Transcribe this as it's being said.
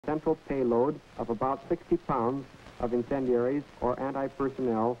central payload of about 60 pounds of incendiaries or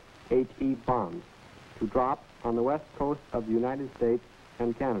anti-personnel HE bombs to drop on the west coast of the United States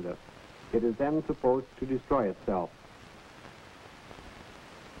and Canada. It is then supposed to destroy itself.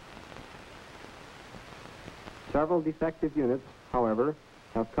 Several defective units, however,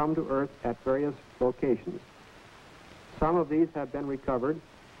 have come to Earth at various locations. Some of these have been recovered,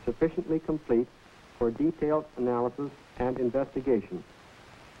 sufficiently complete for detailed analysis and investigation.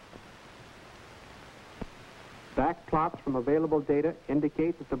 Back plots from available data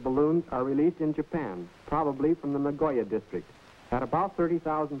indicate that the balloons are released in Japan, probably from the Nagoya district, at about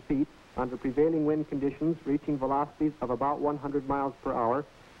 30,000 feet under prevailing wind conditions reaching velocities of about 100 miles per hour.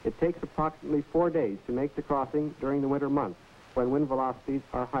 It takes approximately 4 days to make the crossing during the winter months, when wind velocities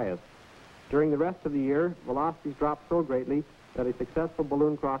are highest. During the rest of the year, velocities drop so greatly that a successful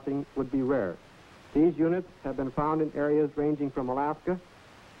balloon crossing would be rare. These units have been found in areas ranging from Alaska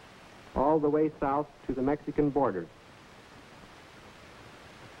all the way south to the Mexican border.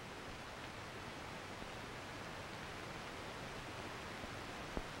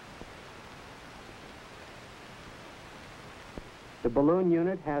 The balloon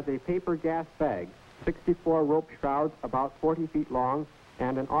unit has a paper gas bag, 64 rope shrouds about 40 feet long,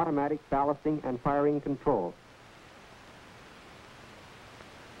 and an automatic ballasting and firing control.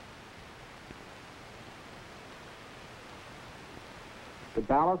 The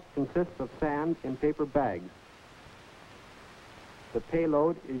ballast consists of sand in paper bags. The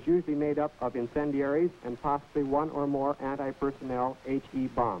payload is usually made up of incendiaries and possibly one or more anti-personnel HE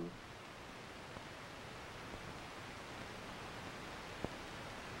bombs.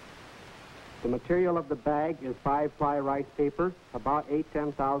 The material of the bag is 5-ply rice paper, about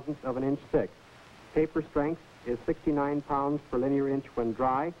 8/10,000ths of an inch thick. Paper strength is 69 pounds per linear inch when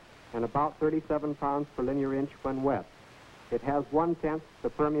dry and about 37 pounds per linear inch when wet. It has 1/10 the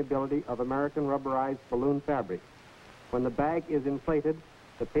permeability of American rubberized balloon fabric. When the bag is inflated,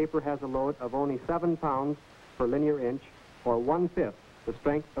 the paper has a load of only 7 pounds per linear inch, or 1/5 the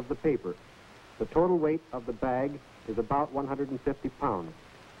strength of the paper. The total weight of the bag is about 150 pounds.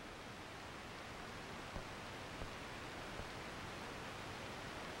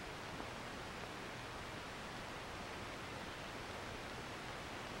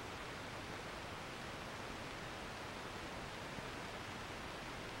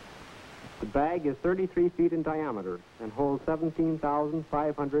 The bag is 33 feet in diameter and holds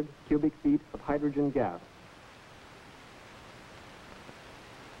 17,500 cubic feet of hydrogen gas.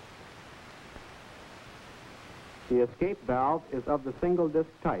 The escape valve is of the single disc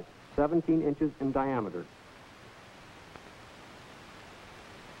type, 17 inches in diameter.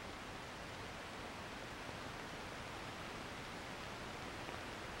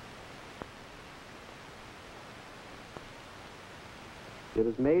 It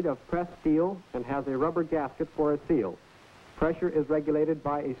is made of pressed steel and has a rubber gasket for a seal. Pressure is regulated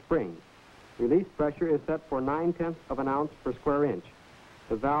by a spring. Release pressure is set for 9/10 of an ounce per square inch.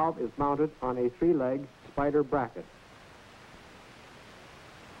 The valve is mounted on a 3-leg spider bracket.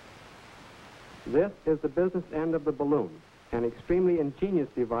 This is the business end of the balloon, an extremely ingenious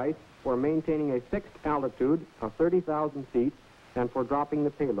device for maintaining a fixed altitude of 30,000 feet and for dropping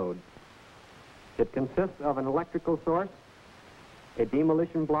the payload. It consists of an electrical source, a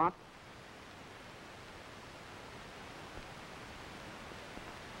demolition block,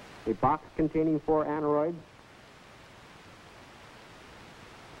 a box containing 4 aneroids,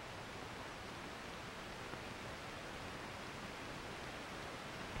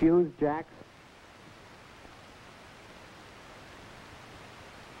 fuse jacks,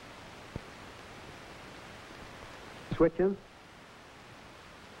 switches,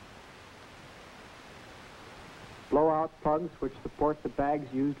 blowout plugs which support the bags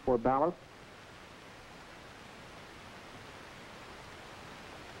used for ballast,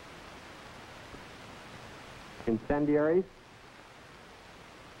 incendiaries,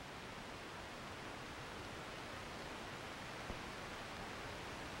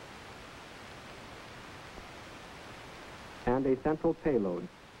 and a central payload.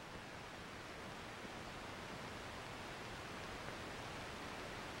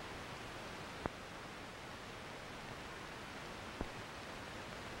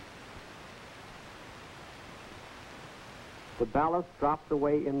 The ballast drops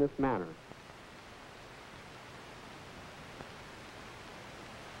away in this manner.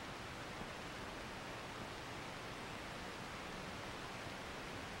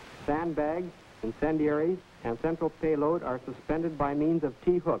 Sandbags, incendiaries, and central payload are suspended by means of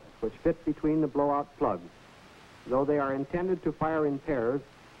T-hooks which fit between the blowout plugs. Though they are intended to fire in pairs,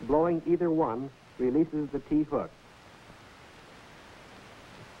 blowing either one releases the T-hook.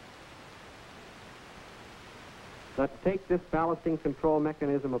 Let's take this ballasting control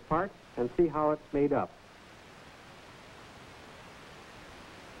mechanism apart and see how it's made up.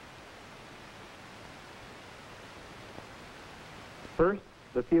 First,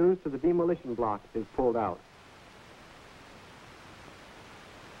 the fuse to the demolition block is pulled out.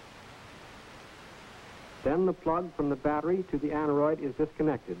 Then the plug from the battery to the aneroid is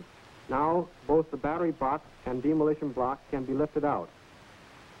disconnected. Now, both the battery box and demolition block can be lifted out.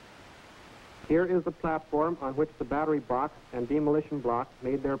 Here is the platform on which the battery box and demolition block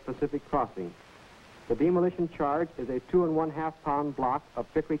made their Pacific crossing. The demolition charge is a 2 1/2 pound block of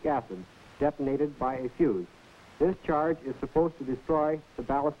picric acid detonated by a fuse. This charge is supposed to destroy the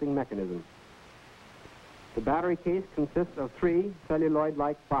ballasting mechanism. The battery case consists of 3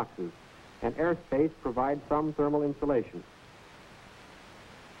 celluloid-like boxes, and airspace provides some thermal insulation.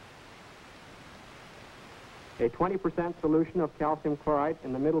 A 20% solution of calcium chloride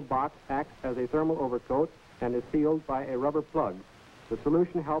in the middle box acts as a thermal overcoat and is sealed by a rubber plug. The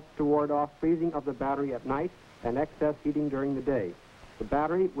solution helps to ward off freezing of the battery at night and excess heating during the day. The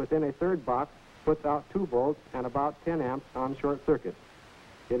battery within a third box puts out 2 volts and about 10 amps on short circuit.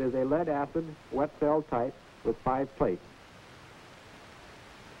 It is a lead-acid wet cell type with 5 plates.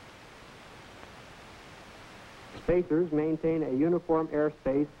 Spacers maintain a uniform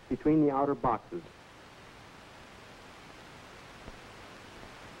airspace between the outer boxes.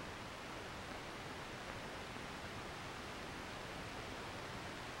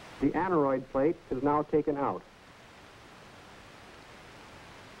 The aneroid plate is now taken out.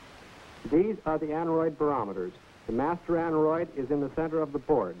 These are the aneroid barometers. The master aneroid is in the center of the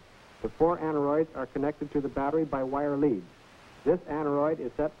board. The 4 aneroids are connected to the battery by wire leads. This aneroid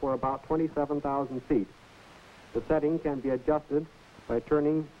is set for about 27,000 feet. The setting can be adjusted by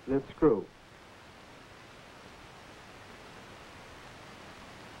turning this screw.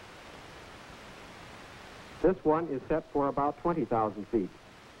 This one is set for about 20,000 feet.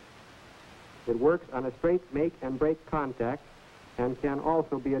 It works on a straight make and break contact and can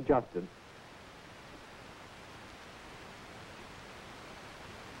also be adjusted.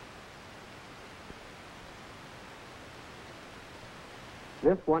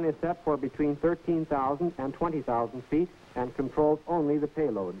 This one is set for between 13,000 and 20,000 feet and controls only the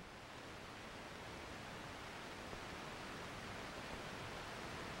payload.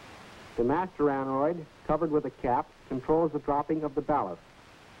 The master aneroid, covered with a cap, controls the dropping of the ballast.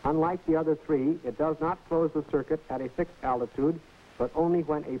 Unlike the other 3, it does not close the circuit at a fixed altitude, but only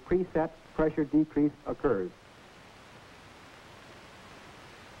when a preset pressure decrease occurs.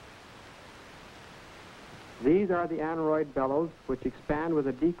 These are the aneroid bellows, which expand with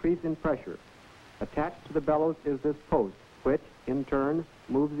a decrease in pressure. Attached to the bellows is this post, which, in turn,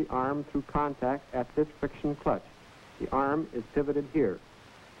 moves the arm through contact at this friction clutch. The arm is pivoted here.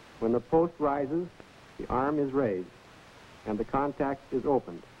 When the post rises, the arm is raised, and the contact is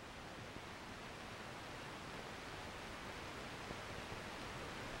opened.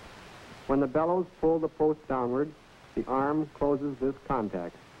 When the bellows pull the post downward, the arm closes this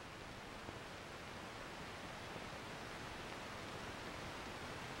contact.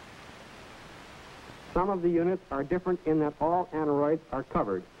 Some of the units are different in that all aneroids are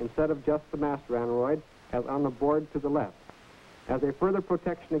covered instead of just the master aneroid, as on the board to the left, as a further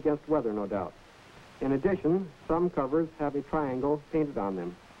protection against weather, no doubt. In addition, some covers have a triangle painted on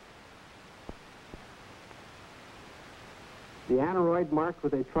them. The aneroid marked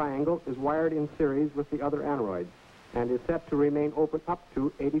with a triangle is wired in series with the other aneroids and is set to remain open up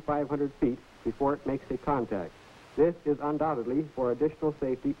to 8,500 feet before it makes a contact. This is undoubtedly for additional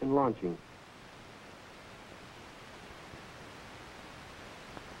safety in launching.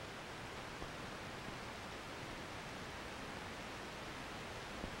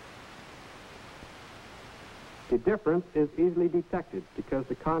 The difference is easily detected because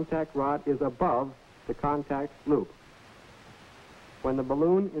the contact rod is above the contact loop. When the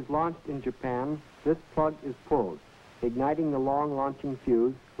balloon is launched in Japan, this plug is pulled, igniting the long launching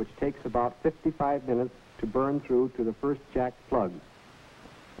fuse, which takes about 55 minutes to burn through to the first jack plugs.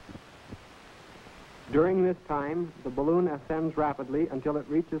 During this time, the balloon ascends rapidly until it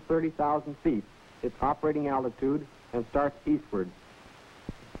reaches 30,000 feet, its operating altitude, and starts eastward.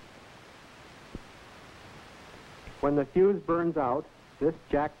 When the fuse burns out, this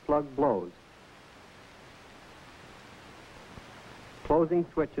jack plug blows, closing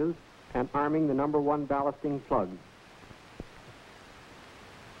switches and arming the number 1 ballasting plug.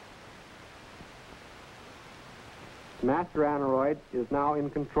 The master aneroid is now in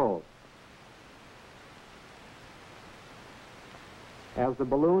control. As the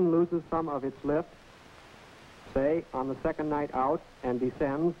balloon loses some of its lift, say on the second night out, and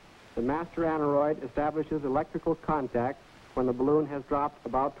descends, The master aneroid establishes electrical contact when the balloon has dropped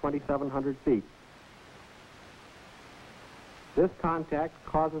about 2,700 feet. This contact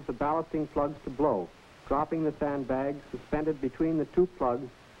causes the ballasting plugs to blow, dropping the sandbag suspended between the two plugs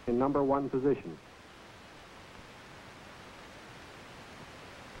in number 1 position.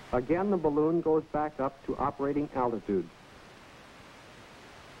 Again, the balloon goes back up to operating altitude.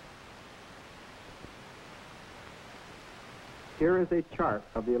 Here is a chart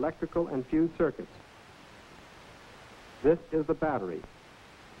of the electrical and fuse circuits. This is the battery.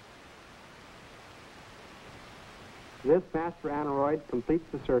 This master aneroid completes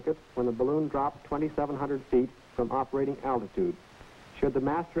the circuit when the balloon drops 2,700 feet from operating altitude. Should the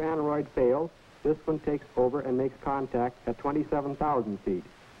master aneroid fail, this one takes over and makes contact at 27,000 feet.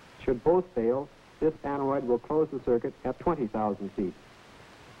 Should both fail, this aneroid will close the circuit at 20,000 feet.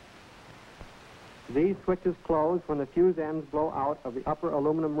 These switches close when the fuse ends blow out of the upper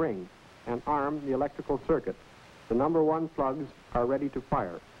aluminum ring and arm the electrical circuit. The number 1 plugs are ready to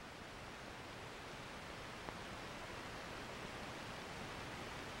fire.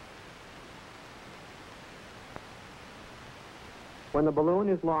 When the balloon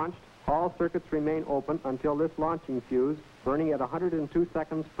is launched, all circuits remain open until this launching fuse, burning at 102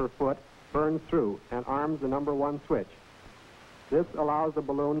 seconds per foot, burns through and arms the number 1 switch. This allows the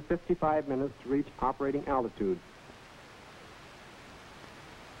balloon 55 minutes to reach operating altitude.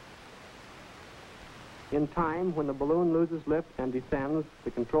 In time, when the balloon loses lift and descends,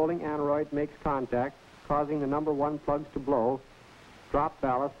 the controlling aneroid makes contact, causing the number 1 plugs to blow, drop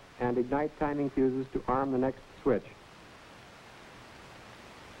ballast, and ignite timing fuses to arm the next switch.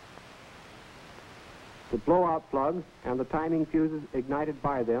 The blowout plugs and the timing fuses ignited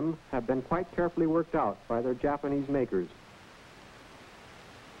by them have been quite carefully worked out by their Japanese makers.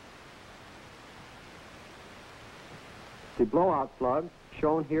 The blowout plug,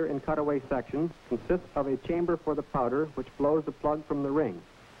 shown here in cutaway section, consists of a chamber for the powder which blows the plug from the ring.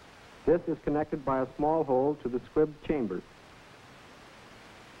 This is connected by a small hole to the squib chamber.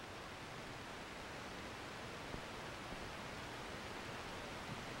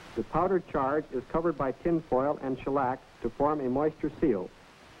 The powder charge is covered by tin foil and shellac to form a moisture seal.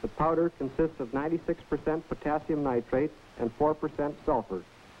 The powder consists of 96% potassium nitrate and 4% sulfur.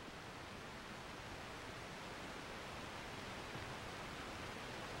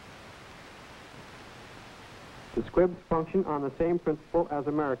 The squibs function on the same principle as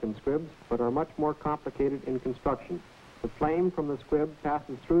American squibs, but are much more complicated in construction. The flame from the squib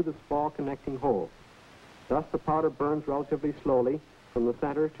passes through the small connecting hole. Thus the powder burns relatively slowly from the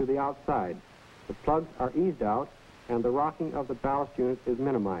center to the outside. The plugs are eased out, and the rocking of the ballast unit is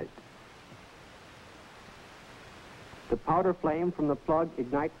minimized. The powder flame from the plug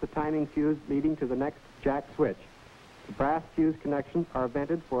ignites the timing fuse leading to the next jack switch. The brass fuse connections are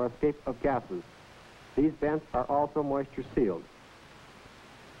vented for escape of gases. These vents are also moisture sealed.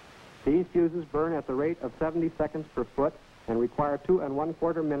 These fuses burn at the rate of 70 seconds per foot and require 2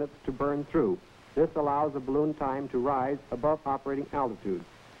 1/4 minutes to burn through. This allows the balloon time to rise above operating altitude.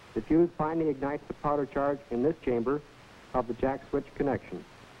 The fuse finally ignites the powder charge in this chamber of the jack switch connection.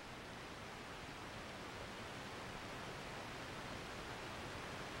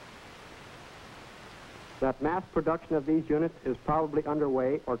 That mass production of these units is probably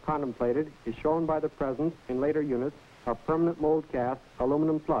underway or contemplated is shown by the presence in later units of permanent mold cast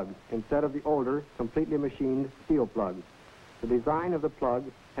aluminum plugs instead of the older, completely machined steel plugs. The design of the plug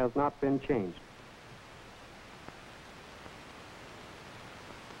has not been changed.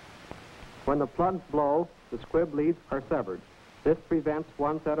 When the plugs blow, the squib leads are severed. This prevents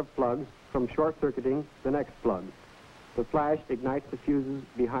one set of plugs from short-circuiting the next plug. The flash ignites the fuses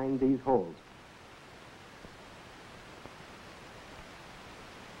behind these holes.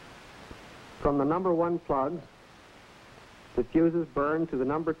 From the number 1 plugs, the fuses burn to the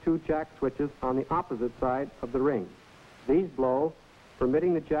number 2 jack switches on the opposite side of the ring. These blow,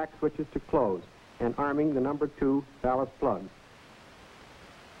 permitting the jack switches to close and arming the number 2 ballast plug.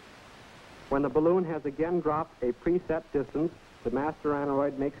 When the balloon has again dropped a preset distance, the master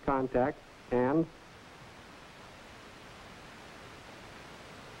aneroid makes contact and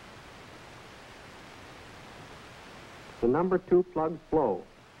the number 2 plugs blow.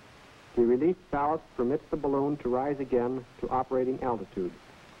 The released ballast permits the balloon to rise again to operating altitude.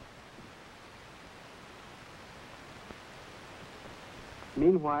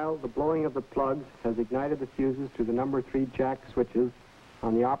 Meanwhile, the blowing of the plugs has ignited the fuses to the number 3 jack switches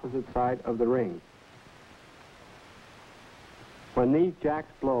on the opposite side of the ring. When these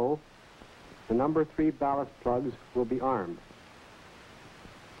jacks blow, the number 3 ballast plugs will be armed.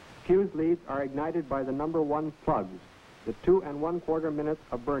 Fuse leads are ignited by the number 1 plugs. the 2 1/4 minutes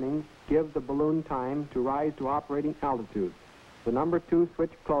of burning give the balloon time to rise to operating altitude. The number 2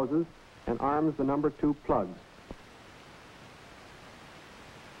 switch closes and arms the number 2 plugs.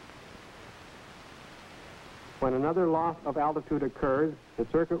 When another loss of altitude occurs, the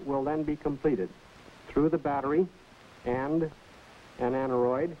circuit will then be completed through the battery and an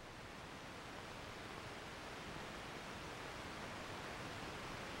aneroid,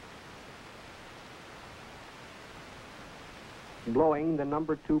 blowing the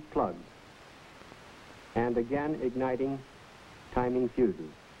number 2 plugs, and again igniting timing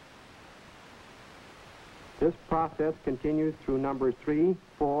fuses. This process continues through numbers 3,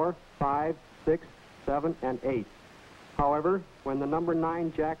 4, 5, 6, 7, and 8. However, when the number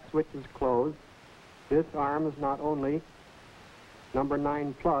 9 jack switch is closed, this arms not only number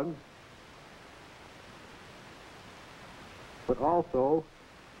 9 plugs, but also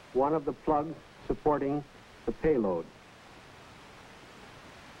one of the plugs supporting the payload.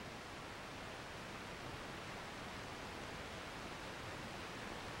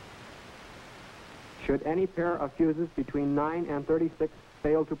 Should any pair of fuses between 9 and 36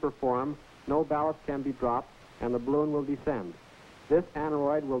 fail to perform, no ballast can be dropped and the balloon will descend. This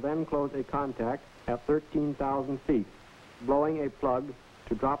aneroid will then close a contact at 13,000 feet, blowing a plug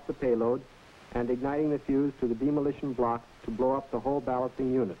to drop the payload and igniting the fuse to the demolition block to blow up the whole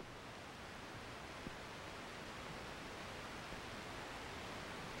ballasting unit.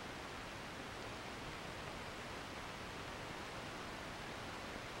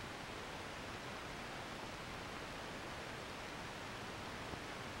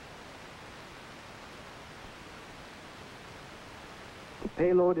 The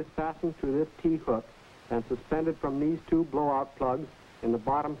payload is fastened to this T-hook and suspended from these 2 blowout plugs in the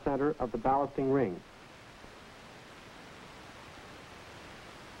bottom center of the ballasting ring.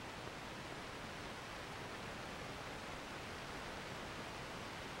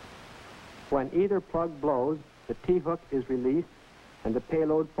 When either plug blows, the T-hook is released and the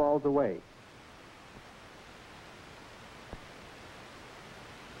payload falls away.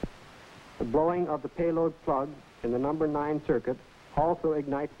 The blowing of the payload plug in the number 9 circuit also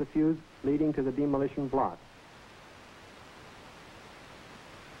ignites the fuse leading to the demolition block.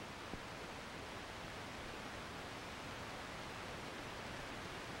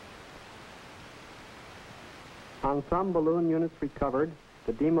 On some balloon units recovered,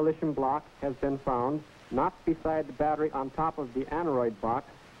 the demolition block has been found not beside the battery on top of the aneroid box,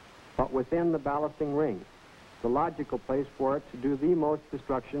 but within the ballasting ring, the logical place for it to do the most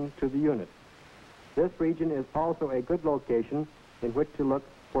destruction to the unit. This region is also a good location in which to look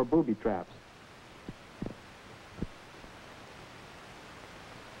for booby traps.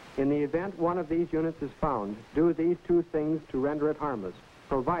 In the event one of these units is found, do these 2 things to render it harmless,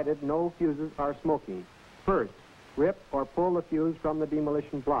 provided no fuses are smoking. First, rip or pull the fuse from the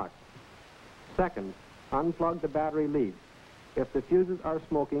demolition block. Second, unplug the battery lead. If the fuses are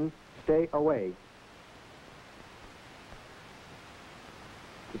smoking, stay away.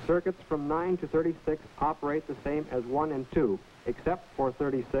 The circuits from 9 to 36 operate the same as 1 and 2, except for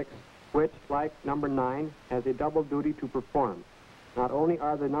 36, which, like number 9, has a double duty to perform. Not only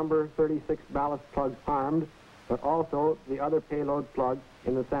are the number 36 ballast plugs armed, but also the other payload plug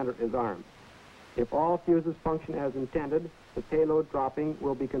in the center is armed. If all fuses function as intended, the payload dropping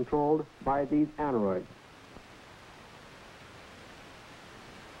will be controlled by these aneroids.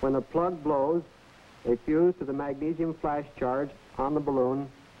 When the plug blows, a fuse to the magnesium flash charge on the balloon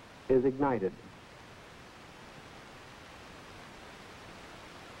is ignited.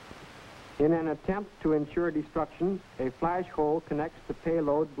 In an attempt to ensure destruction, a flash hole connects the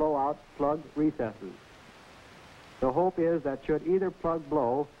payload blowout plug recesses. The hope is that should either plug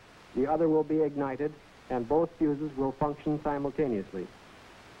blow, the other will be ignited and both fuses will function simultaneously.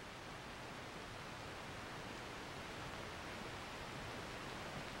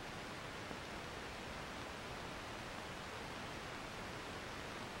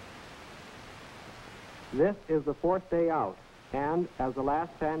 This is the 4th day out, and as the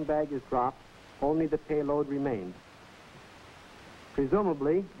last sandbag is dropped, only the payload remains.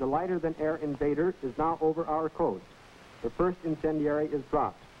 Presumably, the lighter-than-air invader is now over our coast. The first incendiary is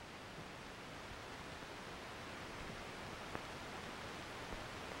dropped.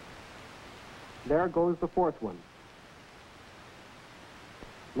 There goes the 4th one.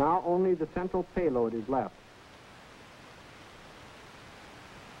 Now only the central payload is left.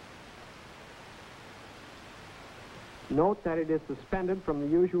 Note that it is suspended from the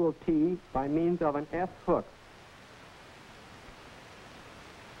usual T by means of an S hook.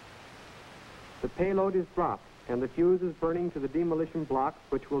 The payload is dropped, and the fuse is burning to the demolition block,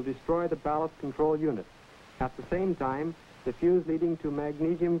 which will destroy the ballast control unit. At the same time, the fuse leading to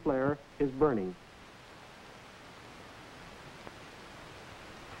magnesium flare is burning.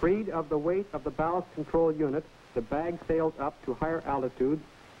 Freed of the weight of the ballast control unit, the bag sails up to higher altitudes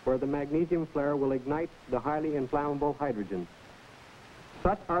where the magnesium flare will ignite the highly inflammable hydrogen.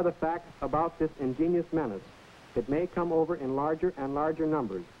 Such are the facts about this ingenious menace. It may come over in larger and larger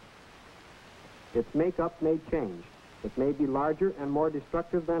numbers. Its makeup may change. It may be larger and more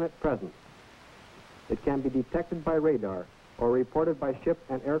destructive than at present. It can be detected by radar or reported by ship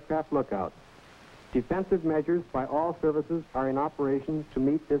and aircraft lookouts. Defensive measures by all services are in operation to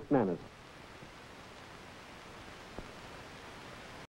meet this menace.